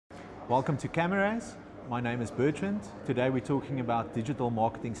Welcome to Cameras. My name is Bertrand. Today we're talking about digital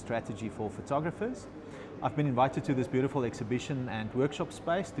marketing strategy for photographers. I've been invited to this beautiful exhibition and workshop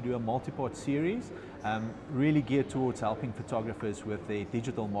space to do a multi-part series, really geared towards helping photographers with their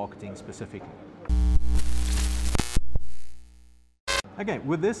digital marketing specifically. Okay,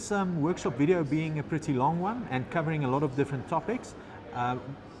 with this workshop video being a pretty long one and covering a lot of different topics,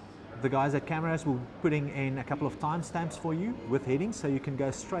 the guys at Cameras will be putting in a couple of timestamps for you with headings so you can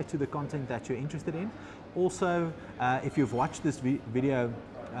go straight to the content that you're interested in. Also, if you've watched this video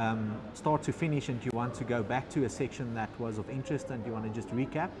start to finish and you want to go back to a section that was of interest and you want to just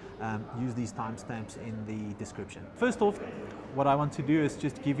recap, use these timestamps in the description. First off, what I want to do is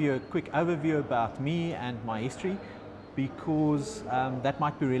just give you a quick overview about me and my history, because that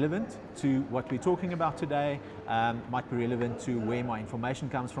might be relevant to what we're talking about today, might be relevant to where my information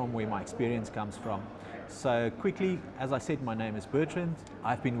comes from, where my experience comes from. So quickly, as I said, my name is Bertrand.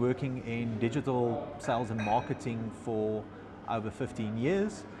 I've been working in digital sales and marketing for over 15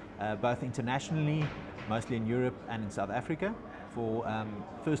 years, both internationally, mostly in Europe and in South Africa,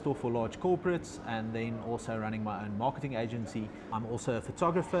 first off for large corporates, and then also running my own marketing agency. I'm also a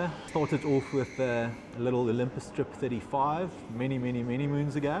photographer. Started off with a little Olympus Strip 35 many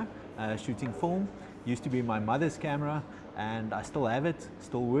moons ago, shooting film. Used to be my mother's camera, and I still have it,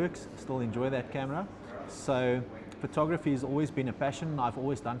 still works, still enjoy that camera. So photography has always been a passion. I've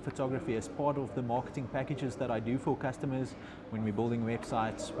always done photography as part of the marketing packages that I do for customers. When we're building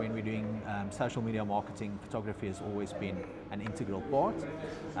websites, when we're doing social media marketing, photography has always been an integral part.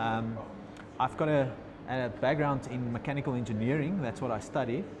 I've got a background in mechanical engineering. That's what I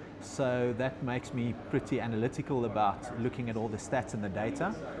studied. So that makes me pretty analytical about looking at all the stats and the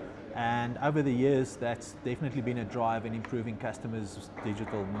data. And over the years, that's definitely been a drive in improving customers'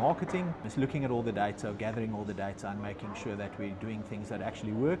 digital marketing. It's looking at all the data, gathering all the data, and making sure that we're doing things that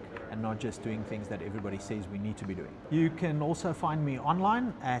actually work and not just doing things that everybody says we need to be doing. You can also find me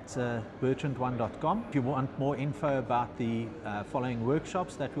online at bertrand1.com. If you want more info about the following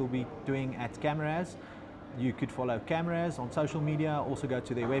workshops that we'll be doing at Cameras, you could follow Cameras on social media, also go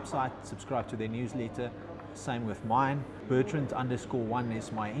to their website, subscribe to their newsletter. Same with mine. Bertrand_1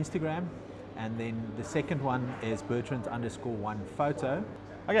 is my Instagram, and then the second one is Bertrand_1 photo.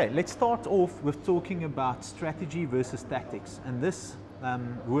 Okay, let's start off with talking about strategy versus tactics. And this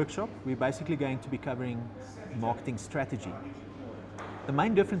workshop, we're basically going to be covering marketing strategy. The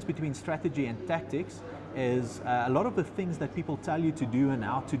main difference between strategy and tactics is a lot of the things that people tell you to do and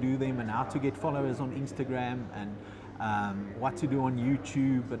how to do them and how to get followers on Instagram and what to do on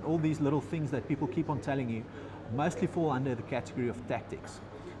YouTube and all these little things that people keep on telling you mostly fall under the category of tactics.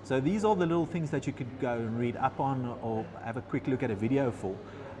 So these are the little things that you could go and read up on or have a quick look at a video for.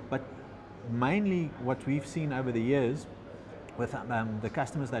 But mainly what we've seen over the years with the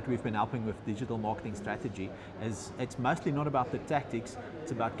customers that we've been helping with digital marketing strategy is it's mostly not about the tactics,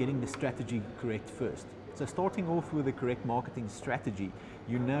 it's about getting the strategy correct first. So starting off with the correct marketing strategy,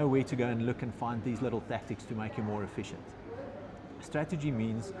 you know where to go and look and find these little tactics to make you more efficient. Strategy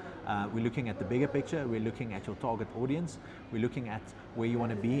means we're looking at the bigger picture, we're looking at your target audience, we're looking at where you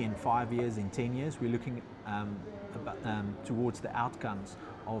want to be in 5 years, in 10 years, we're looking towards the outcomes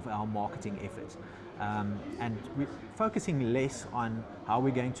of our marketing efforts. And we're focusing less on how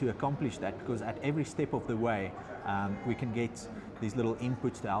we're going to accomplish that, because at every step of the way we can get these little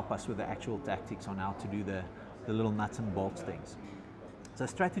inputs to help us with the actual tactics on how to do the little nuts and bolts things. So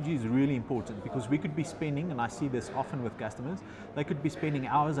strategy is really important, because we could be spending, and I see this often with customers, they could be spending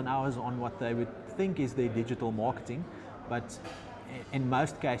hours and hours on what they would think is their digital marketing, but in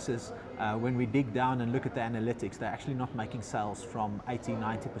most cases, when we dig down and look at the analytics, they're actually not making sales from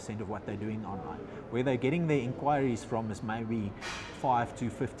 80–90% of what they're doing online. Where they're getting their inquiries from is maybe 5 to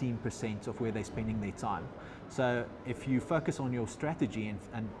 15% of where they're spending their time. So if you focus on your strategy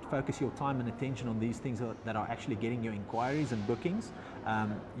and focus your time and attention on these things that are actually getting you inquiries and bookings,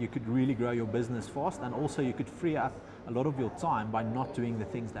 you could really grow your business fast, and also you could free up a lot of your time by not doing the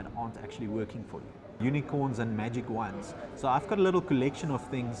things that aren't actually working for you. Unicorns and magic wands. So I've got a little collection of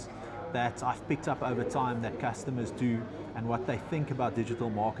things that I've picked up over time that customers do and what they think about digital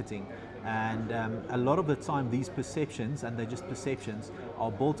marketing. And a lot of the time these perceptions, and they're just perceptions,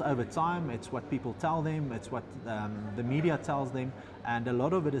 are built over time. It's what people tell them, it's what the media tells them, and a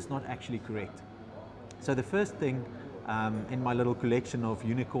lot of it is not actually correct. So the first thing in my little collection of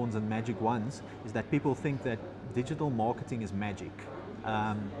unicorns and magic wands is that people think that digital marketing is magic.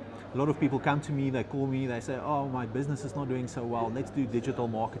 A lot of people come to me, they call me, they say, oh, my business is not doing so well, let's do digital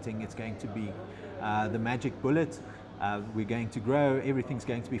marketing, it's going to be the magic bullet, we're going to grow, everything's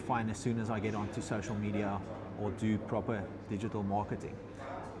going to be fine as soon as I get onto social media or do proper digital marketing.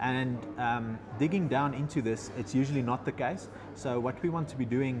 And digging down into this, it's usually not the case. So what we want to be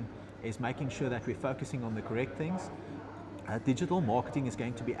doing is making sure that we're focusing on the correct things. Digital marketing is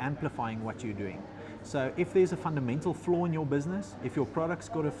going to be amplifying what you're doing. So if there's a fundamental flaw in your business, if your product's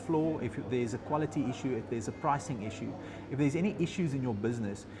got a flaw, if there's a quality issue, if there's a pricing issue, if there's any issues in your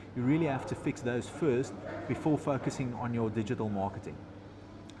business, you really have to fix those first before focusing on your digital marketing.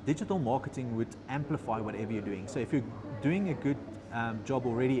 Digital marketing would amplify whatever you're doing. So if you're doing a good job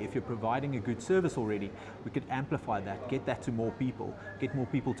already, if you're providing a good service already, we could amplify that, get that to more people, get more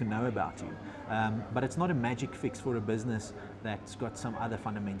people to know about you. But it's not a magic fix for a business that's got some other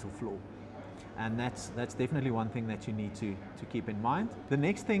fundamental flaw. And that's definitely one thing that you need to keep in mind. The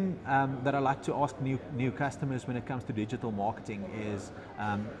next thing that I like to ask new customers when it comes to digital marketing is,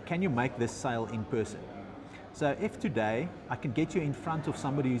 can you make this sale in person? So if today I can get you in front of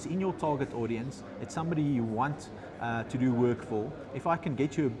somebody who's in your target audience, it's somebody you want to do work for, if I can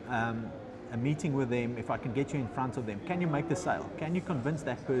get you a meeting with them, if I can get you in front of them, can you make the sale? Can you convince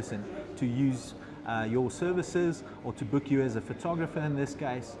that person to use your services or to book you as a photographer in this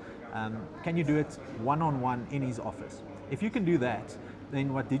case? Can you do it one-on-one in his office? If you can do that,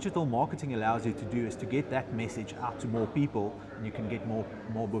 then what digital marketing allows you to do is to get that message out to more people, and you can get more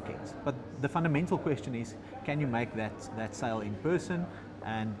bookings. But the fundamental question is, can you make that sale in person?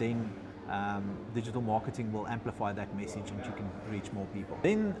 And then digital marketing will amplify that message and you can reach more people.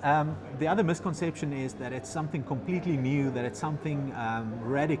 Then the other misconception is that it's something completely new, that it's something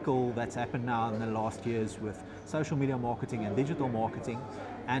radical that's happened now in the last years with social media marketing and digital marketing,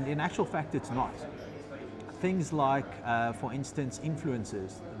 and in actual fact it's not. Things like, for instance,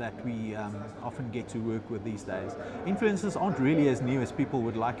 influencers that we often get to work with these days. Influencers aren't really as new as people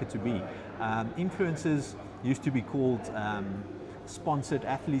would like it to be. Influencers used to be called sponsored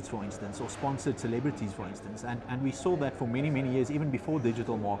athletes, for instance, or sponsored celebrities, for instance, and we saw that for many years, even before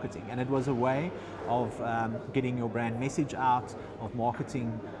digital marketing, and it was a way of getting your brand message out, of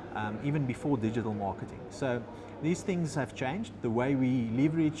marketing, even before digital marketing. So these things have changed. The way we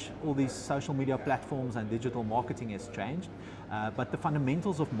leverage all these social media platforms and digital marketing has changed, but the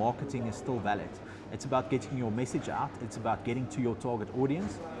fundamentals of marketing is still valid. It's about getting your message out, it's about getting to your target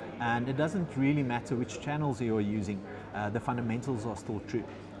audience, and it doesn't really matter which channels you're using, the fundamentals are still true.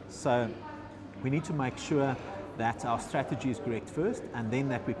 So we need to make sure that our strategy is correct first, and then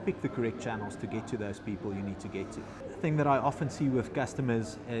that we pick the correct channels to get to those people you need to get to. The thing that I often see with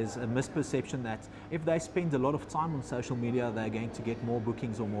customers is a misperception that if they spend a lot of time on social media, they're going to get more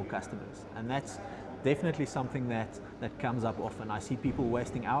bookings or more customers. And that's definitely something that comes up often. I see people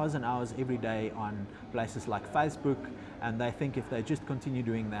wasting hours and hours every day on places like Facebook, and they think if they just continue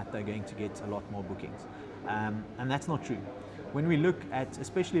doing that, they're going to get a lot more bookings. And that's not true. When we look at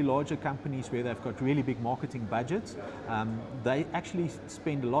especially larger companies where they've got really big marketing budgets, they actually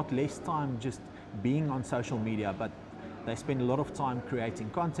spend a lot less time just being on social media, but they spend a lot of time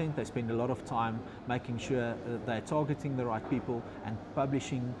creating content, they spend a lot of time making sure that they're targeting the right people and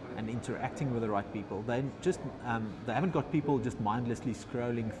publishing and interacting with the right people. They haven't got people just mindlessly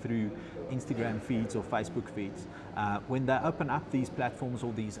scrolling through Instagram feeds or Facebook feeds. When they open up these platforms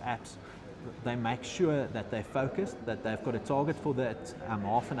or these apps, they make sure that they're focused, that they've got a target for that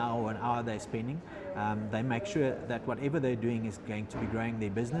half an hour or an hour they're spending. They make sure that whatever they're doing is going to be growing their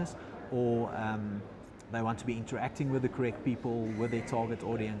business, or they want to be interacting with the correct people, with their target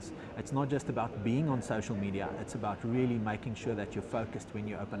audience. It's not just about being on social media, it's about really making sure that you're focused when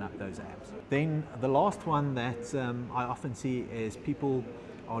you open up those apps. Then the last one that I often see is people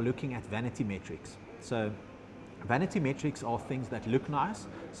are looking at vanity metrics. So vanity metrics are things that look nice.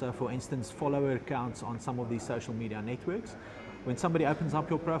 So for instance, follower counts on some of these social media networks. When somebody opens up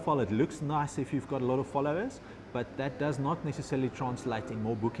your profile, it looks nice if you've got a lot of followers, but that does not necessarily translate in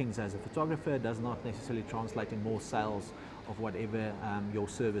more bookings as a photographer, it does not necessarily translate in more sales of whatever your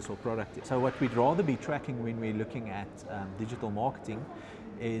service or product is. So what we'd rather be tracking when we're looking at digital marketing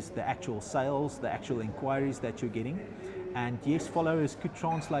is the actual sales, the actual inquiries that you're getting. And yes, followers could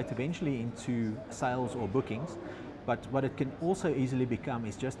translate eventually into sales or bookings, but what it can also easily become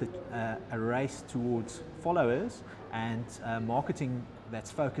is just a race towards followers and marketing that's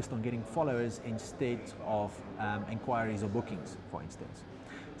focused on getting followers instead of inquiries or bookings, for instance.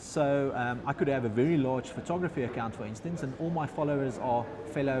 So I could have a very large photography account, for instance, and all my followers are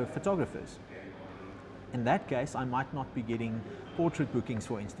fellow photographers. In that case, I might not be getting portrait bookings,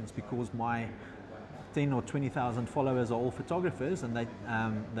 for instance, because my 10 or 20,000 followers are all photographers, and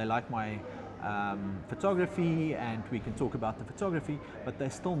they like my photography, and we can talk about the photography, but they're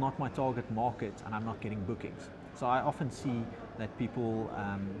still not my target market, and I'm not getting bookings. So I often see that people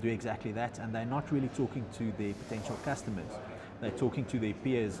do exactly that, and they're not really talking to their potential customers. they're talking to their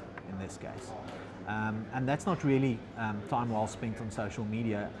peers in this case. And that's not really time well spent on social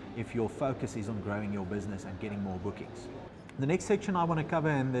media if your focus is on growing your business and getting more bookings. The next section I want to cover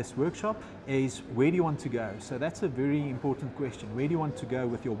in this workshop is where do you want to go? So that's a very important question. Where do you want to go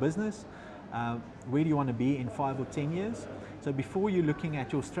with your business? Where do you want to be in 5 or 10 years? So before you're looking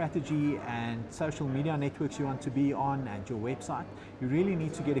at your strategy and social media networks you want to be on and your website, you really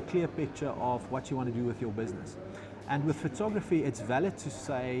need to get a clear picture of what you want to do with your business. And with photography, it's valid to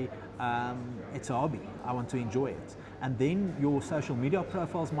say it's a hobby, I want to enjoy it. And then your social media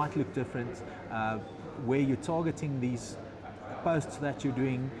profiles might look different, where you're targeting these posts that you're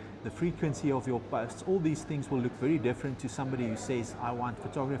doing, the frequency of your posts, all these things will look very different to somebody who says, I want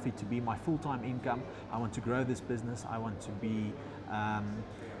photography to be my full-time income, I want to grow this business, I want to be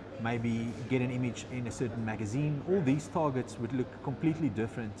maybe get an image in a certain magazine. All these targets would look completely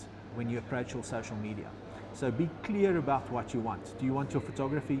different when you approach your social media. So be clear about what you want. Do you want your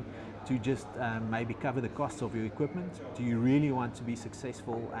photography to just maybe cover the costs of your equipment? Do you really want to be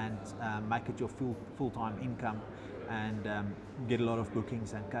successful and make it your full-time income and get a lot of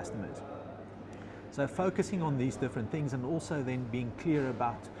bookings and customers? So focusing on these different things, and also then being clear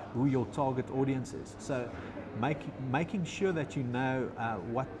about who your target audience is. So making sure that you know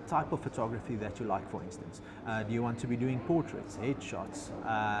what type of photography that you like, for instance. Do you want to be doing portraits, headshots,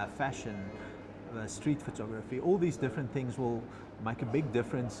 fashion, street photography? All these different things will make a big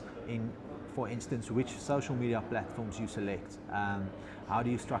difference in, for instance, which social media platforms you select. How do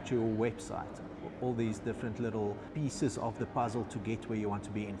you structure your website? All these different little pieces of the puzzle to get where you want to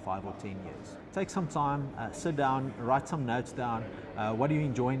be in 5 or 10 years. Take some time, sit down, write some notes down. What do you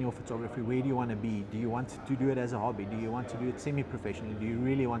enjoy in your photography? Where do you want to be? Do you want to do it as a hobby? Do you want to do it semi-professionally? Do you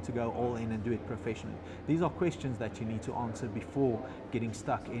really want to go all in and do it professionally? These are questions that you need to answer before getting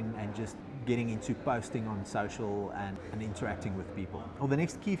stuck in and just getting into posting on social and interacting with people. Well, the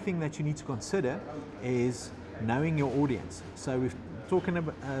next key thing that you need to consider is knowing your audience. So we've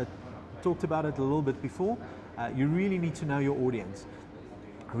talked about it a little bit before. You really need to know your audience.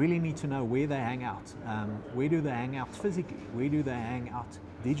 Really need to know where they hang out. Where do they hang out physically? Where do they hang out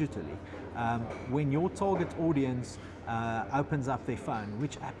digitally? When your target audience opens up their phone,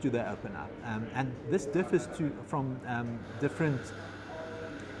 which app do they open up? And this differs from different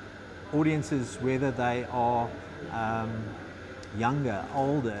audiences, whether they are younger,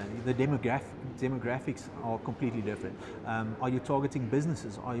 older. The demographics are completely different. Are you targeting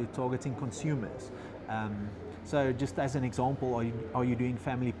businesses? Are you targeting consumers? So just as an example, are you doing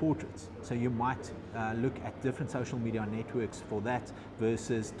family portraits? So you might look at different social media networks for that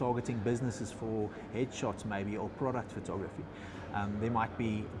versus targeting businesses for headshots maybe, or product photography. There might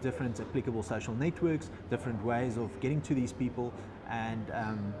be different applicable social networks, different ways of getting to these people. And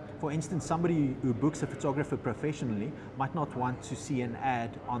for instance, somebody who books a photographer professionally might not want to see an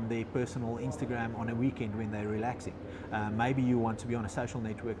ad on their personal Instagram on a weekend when they're relaxing. Maybe you want to be on a social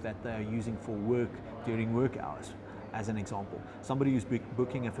network that they're using for work during work hours, as an example. Somebody who's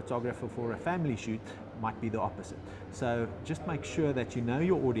booking a photographer for a family shoot might be the opposite. So just make sure that you know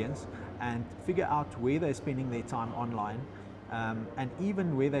your audience and figure out where they're spending their time online, and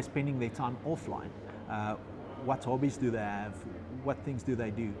even where they're spending their time offline. What hobbies do they have? What things do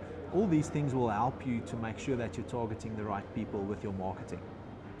they do? All these things will help you to make sure that you're targeting the right people with your marketing.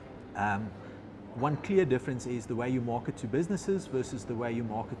 One clear difference is the way you market to businesses versus the way you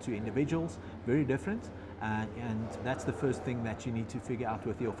market to individuals. Very different, and that's the first thing that you need to figure out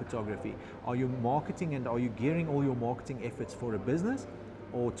with your photography. Are you marketing, and are you gearing all your marketing efforts for a business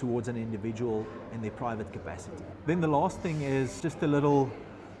or towards an individual in their private capacity? Then the last thing is just a little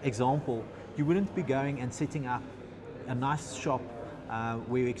example. You wouldn't be going and setting up a nice shop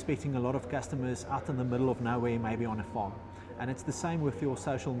where you're expecting a lot of customers out in the middle of nowhere, maybe on a farm. And it's the same with your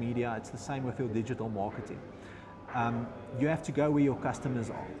social media, it's the same with your digital marketing. You have to go where your customers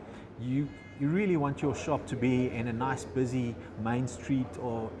are. You really want your shop to be in a nice busy main street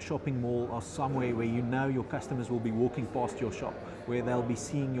or shopping mall or somewhere where you know your customers will be walking past your shop, where they'll be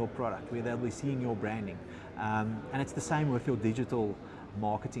seeing your product, where they'll be seeing your branding. And it's the same with your digital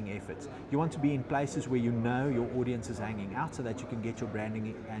marketing efforts. You want to be in places where you know your audience is hanging out so that you can get your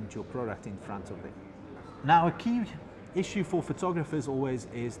branding and your product in front of them. Now, a key issue for photographers always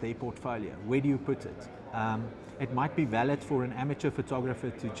is their portfolio. Where do you put it? It might be valid for an amateur photographer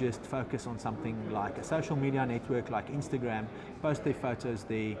to just focus on something like a social media network like Instagram, post their photos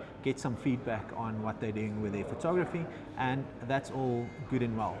there, get some feedback on what they're doing with their photography, and that's all good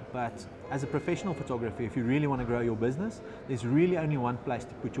and well. But as a professional photographer, if you really want to grow your business, there's really only one place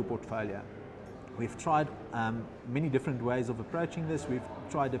to put your portfolio, We've tried many different ways of approaching this. We've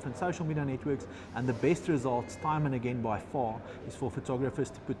tried different social media networks, and the best results, time and again by far, is for photographers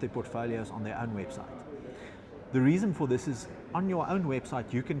to put their portfolios on their own website. The reason for this is, on your own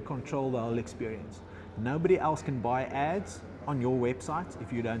website, you can control the whole experience. Nobody else can buy ads on your website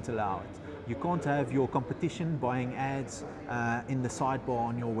if you don't allow it. You can't have your competition buying ads in the sidebar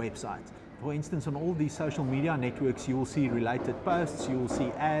on your website. For instance, on all these social media networks, you will see related posts, you will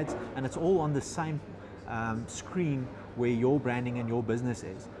see ads, and it's all on the same screen where your branding and your business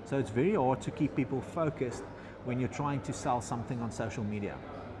is. So it's very hard to keep people focused when you're trying to sell something on social media.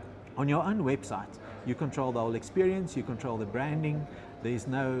 On your own website, you control the whole experience, you control the branding, there's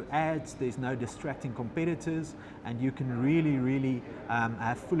no ads, there's no distracting competitors, and you can really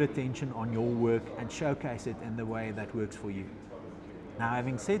have full attention on your work and showcase it in the way that works for you. Now,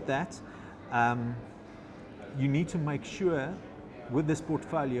 having said that, you need to make sure with this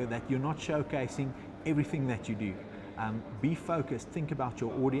portfolio that you're not showcasing everything that you do. Be focused, think about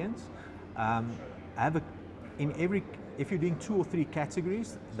your audience. If you're doing 2 or 3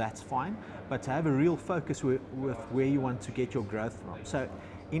 categories, that's fine, but to have a real focus with where you want to get your growth from. So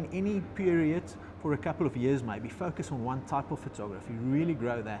in any period, for a couple of years maybe, focus on one type of photography, really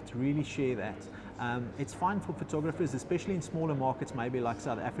grow that, really share that. It's fine for photographers, especially in smaller markets, maybe like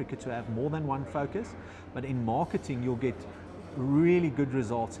South Africa, to have more than one focus, but in marketing you'll get really good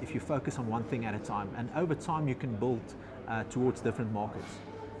results if you focus on one thing at a time, and over time you can build towards different markets.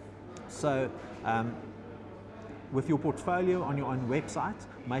 So with your portfolio on your own website,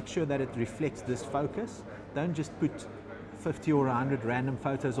 make sure that it reflects this focus. Don't just put 50 or 100 random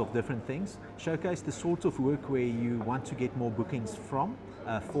photos of different things. Showcase the sort of work where you want to get more bookings from,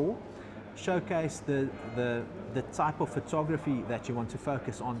 for. Showcase the type of photography that you want to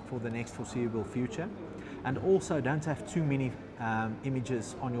focus on for the next foreseeable future. And also don't have too many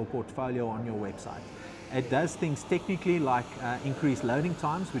images on your portfolio on your website. It does things technically like increase loading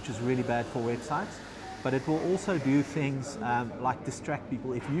times, which is really bad for websites, but it will also do things like distract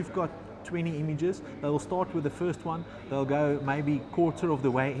people. If you've got 20 images, they'll start with the first one, they'll go maybe quarter of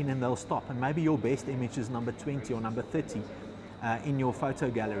the way in and they'll stop, and maybe your best image is number 20 or number 30 in your photo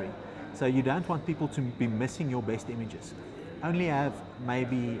gallery. So you don't want people to be missing your best images. Only have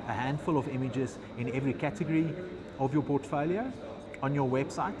maybe a handful of images in every category of your portfolio on your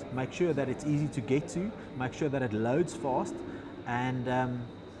website. Make sure that it's easy to get to, make sure that it loads fast, and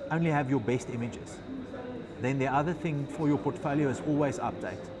only have your best images. Then the other thing for your portfolio is always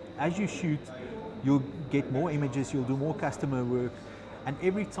update. As you shoot, you'll get more images, you'll do more customer work, and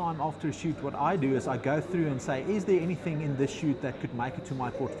every time after a shoot, what I do is I go through and say, is there anything in this shoot that could make it to my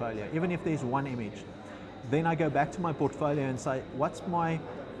portfolio, even if there's one image. Then I go back to my portfolio and say, what's my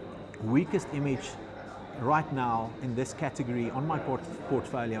weakest image right now in this category on my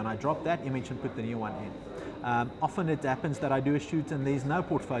portfolio, and I drop that image and put the new one in. Often it happens that I do a shoot and there's no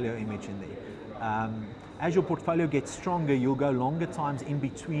portfolio image in there. As your portfolio gets stronger, you'll go longer times in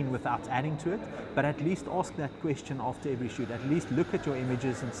between without adding to it, but at least ask that question after every shoot. At least look at your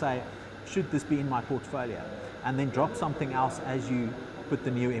images and say, should this be in my portfolio? And then drop something else as you put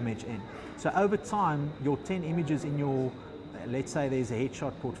the new image in. So over time, your 10 images in your, let's say there's a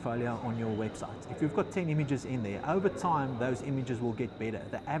headshot portfolio on your website. If you've got 10 images in there, over time, those images will get better.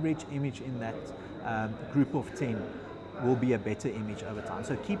 The average image in that group of 10 will be a better image over time.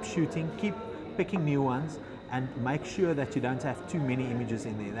 So keep shooting, keep picking new ones, and make sure that you don't have too many images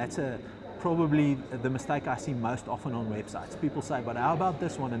in there. That's probably the mistake I see most often on websites. People say, but how about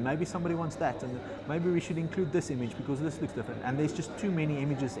this one? And maybe somebody wants that, and maybe we should include this image because this looks different. And there's just too many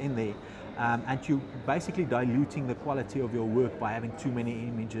images in there, and you're basically diluting the quality of your work by having too many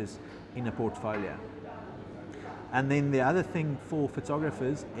images in a portfolio. And then the other thing for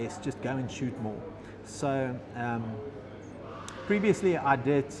photographers is just go and shoot more. So previously I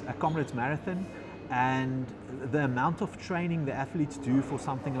did a Comrades Marathon, and the amount of training the athletes do for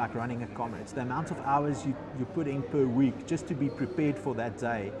something like running a Comrades, the amount of hours you put in per week just to be prepared for that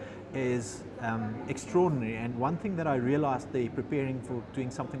day is extraordinary. And one thing that I realized there preparing for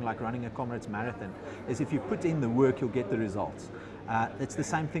doing something like running a Comrades Marathon is if you put in the work, you'll get the results. It's the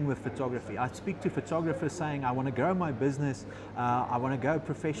same thing with photography. I speak to photographers saying, I want to grow my business, I want to go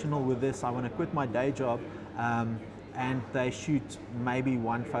professional with this, I want to quit my day job, and they shoot maybe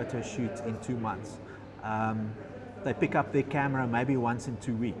one photo shoot in 2 months. They pick up their camera maybe once in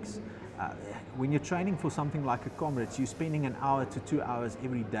 2 weeks. When you're training for something like a Comrades, you're spending 1 hour to 2 hours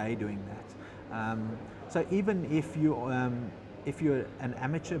every day doing that. So even if you if you're an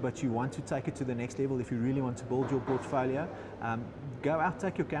amateur but you want to take it to the next level, if you really want to build your portfolio, go out,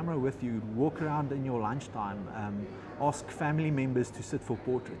 take your camera with you, walk around in your lunchtime, ask family members to sit for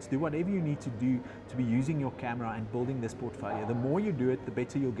portraits, do whatever you need to do to be using your camera and building this portfolio. The more you do it, the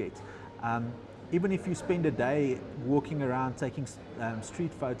better you'll get. Even if you spend a day walking around taking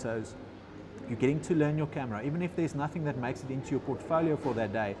street photos, you're getting to learn your camera. Even if there's nothing that makes it into your portfolio for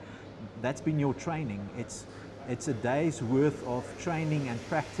that day, that's been your training. It's a day's worth of training and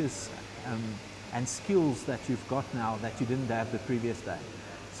practice and skills that you've got now that you didn't have the previous day.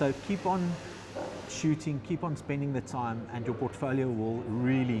 So keep on shooting, keep on spending the time, and your portfolio will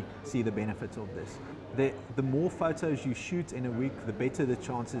really see the benefits of this. The more photos you shoot in a week, the better the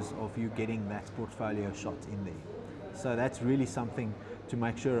chances of you getting that portfolio shot in there. So that's really something to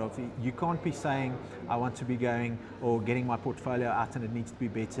make sure of. You can't be saying, I want to be going or getting my portfolio out and it needs to be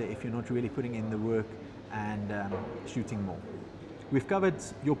better if you're not really putting in the work and shooting more. We've covered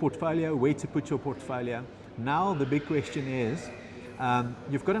your portfolio, where to put your portfolio. Now the big question is,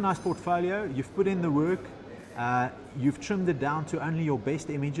 you've got a nice portfolio, you've put in the work, you've trimmed it down to only your best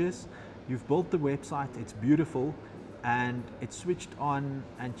images, you've built the website, it's beautiful, and it's switched on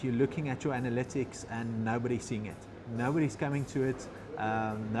and you're looking at your analytics and nobody's seeing it. Nobody's coming to it,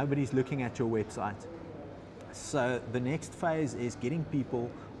 nobody's looking at your website. So the next phase is getting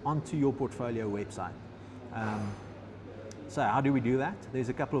people onto your portfolio website. So how do we do that? There's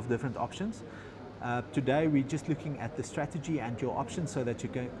a couple of different options. Today we're just looking at the strategy and your options so that you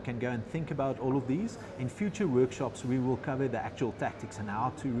can go and think about all of these. In future workshops we will cover the actual tactics and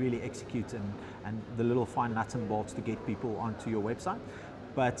how to really execute and the little fine nuts and bolts to get people onto your website.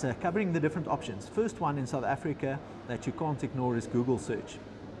 But covering the different options. First one in South Africa that you can't ignore is Google search.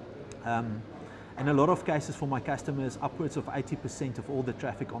 In a lot of cases for my customers, upwards of 80% of all the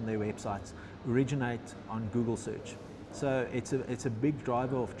traffic on their websites originate on Google search. So it's a big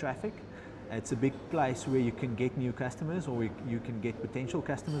driver of traffic. It's a big place where you can get new customers or you can get potential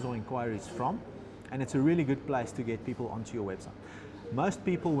customers or inquiries from. And it's a really good place to get people onto your website. Most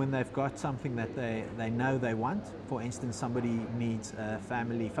people, when they've got something that they know they want, for instance, somebody needs a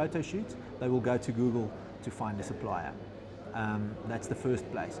family photo shoot, they will go to Google to find a supplier. That's the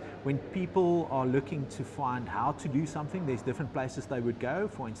first place. When people are looking to find how to do something, there's different places they would go,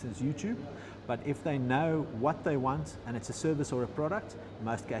 for instance YouTube, but if they know what they want and it's a service or a product, in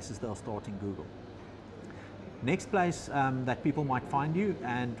most cases they'll start in Google. Next place that people might find you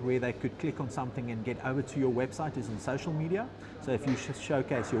and where they could click on something and get over to your website is on social media. So if you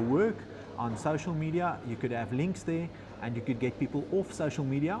showcase your work on social media, you could have links there and you could get people off social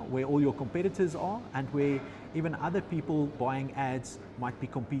media where all your competitors are and where even other people buying ads might be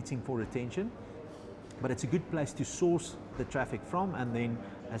competing for attention. But it's a good place to source the traffic from and then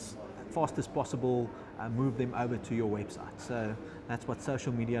as fast as possible move them over to your website. So that's what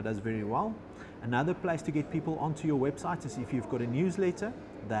social media does very well. Another place to get people onto your website is if you've got a newsletter,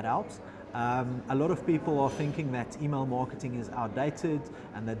 that helps. A lot of people are thinking that email marketing is outdated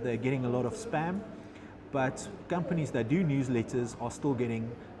and that they're getting a lot of spam, but companies that do newsletters are still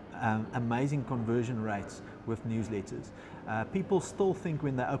getting amazing conversion rates with newsletters. People still think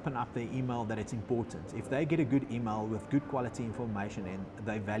when they open up their email that it's important. If they get a good email with good quality information in,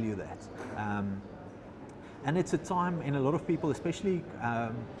 they value that. And it's a time in a lot of people, especially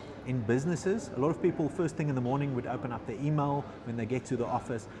in businesses, a lot of people first thing in the morning would open up their email. When they get to the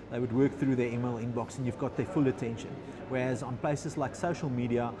office, they would work through their email inbox and you've got their full attention. Whereas on places like social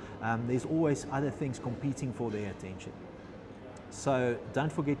media, there's always other things competing for their attention. So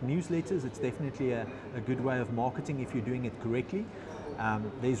don't forget newsletters. It's definitely a good way of marketing if you're doing it correctly.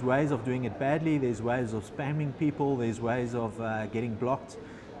 There's ways of doing it badly, there's ways of spamming people, there's ways of getting blocked,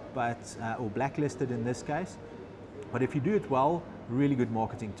 or blacklisted in this case. But if you do it well, really good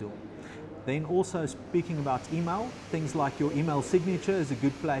marketing tool. Then also speaking about email, things like your email signature is a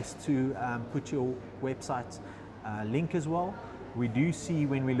good place to put your website link as well. We do see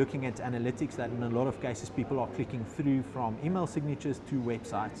when we're looking at analytics that in a lot of cases people are clicking through from email signatures to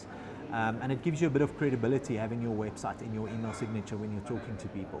websites. And it gives you a bit of credibility having your website in your email signature when you're talking to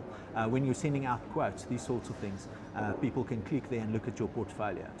people. When you're sending out quotes, these sorts of things, people can click there and look at your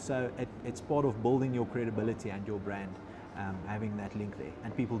portfolio. So it's part of building your credibility and your brand, having that link there,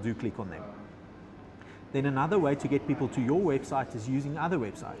 and people do click on them. Then another way to get people to your website is using other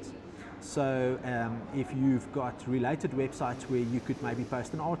websites. So if you've got related websites where you could maybe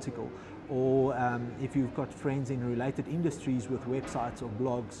post an article, or if you've got friends in related industries with websites or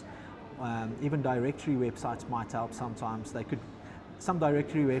blogs, even directory websites might help sometimes. Some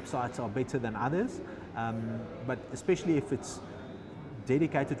directory websites are better than others, but especially if it's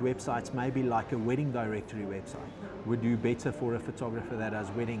dedicated websites, maybe like a wedding directory website, would do better for a photographer that does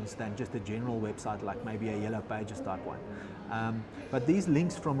weddings than just a general website like maybe a Yellow Pages type one. But these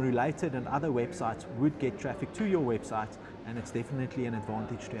links from related and other websites would get traffic to your website, and it's definitely an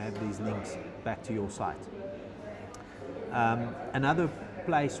advantage to have these links back to your site. Another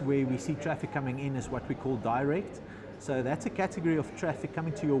place where we see traffic coming in is what we call direct. So that's a category of traffic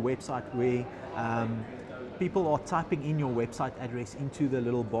coming to your website where people are typing in your website address into the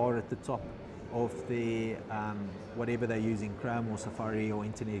little bar at the top of the whatever they're using, Chrome or Safari or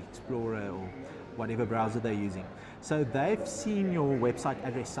Internet Explorer or whatever browser they're using. So they've seen your website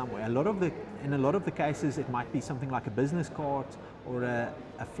address somewhere. In a lot of the cases, it might be something like a business card or a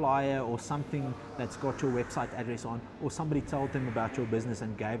flyer or something that's got your website address on, or somebody told them about your business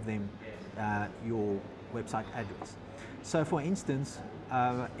and gave them your website address. So for instance,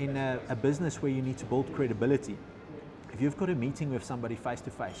 in a business where you need to build credibility, if you've got a meeting with somebody face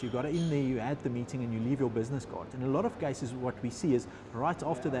to face, you got in there, you add the meeting and you leave your business card. In a lot of cases what we see is right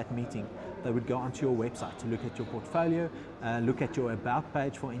after that meeting, they would go onto your website to look at your portfolio, look at your about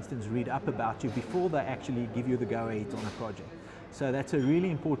page, for instance, read up about you before they actually give you the go-ahead on a project. So that's a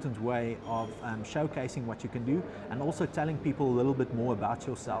really important way of showcasing what you can do, and also telling people a little bit more about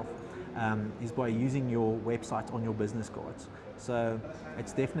yourself is by using your website on your business cards. So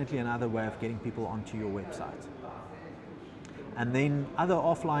it's definitely another way of getting people onto your website. And then other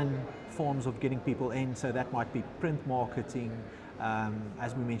offline forms of getting people in, so that might be print marketing,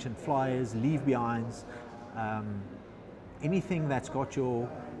 as we mentioned, flyers, leave behinds, anything that's got your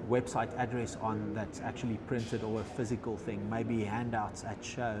website address on that's actually printed or a physical thing, maybe handouts at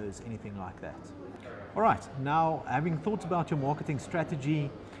shows, anything like that. All right, now having thought about your marketing strategy,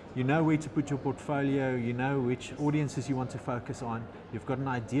 you know where to put your portfolio, you know which audiences you want to focus on, you've got an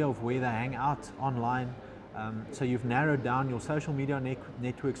idea of where they hang out online, so you've narrowed down your social media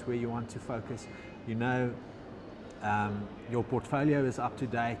networks where you want to focus, you know your portfolio is up to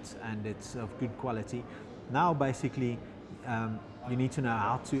date and it's of good quality. Now basically you need to know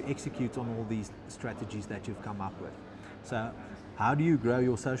how to execute on all these strategies that you've come up with. So how do you grow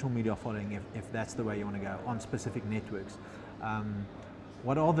your social media following if that's the way you want to go on specific networks?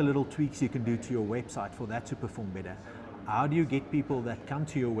 What are the little tweaks you can do to your website for that to perform better? How do you get people that come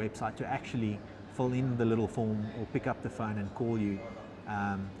to your website to actually fill in the little form or pick up the phone and call you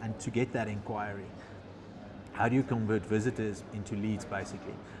and to get that inquiry? How do you convert visitors into leads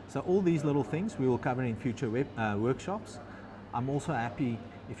basically? So all these little things we will cover in future workshops. I'm also happy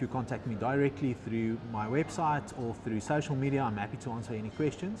if you contact me directly through my website or through social media. I'm happy to answer any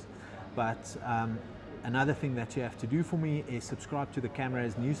questions. But another thing that you have to do for me is subscribe to the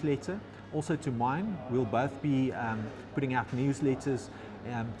Camera's newsletter. Also to mine. We'll both be putting out newsletters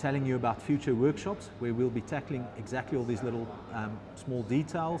telling you about future workshops where we'll be tackling exactly all these little small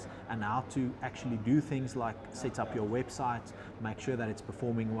details and how to actually do things like set up your website, make sure that it's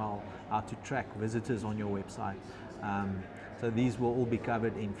performing well, how to track visitors on your website. So these will all be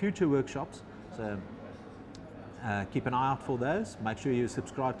covered in future workshops. So keep an eye out for those. Make sure you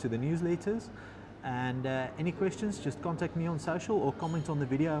subscribe to the newsletters. And any questions, just contact me on social or comment on the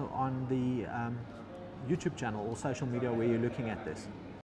video on the YouTube channel or social media where you're looking at this.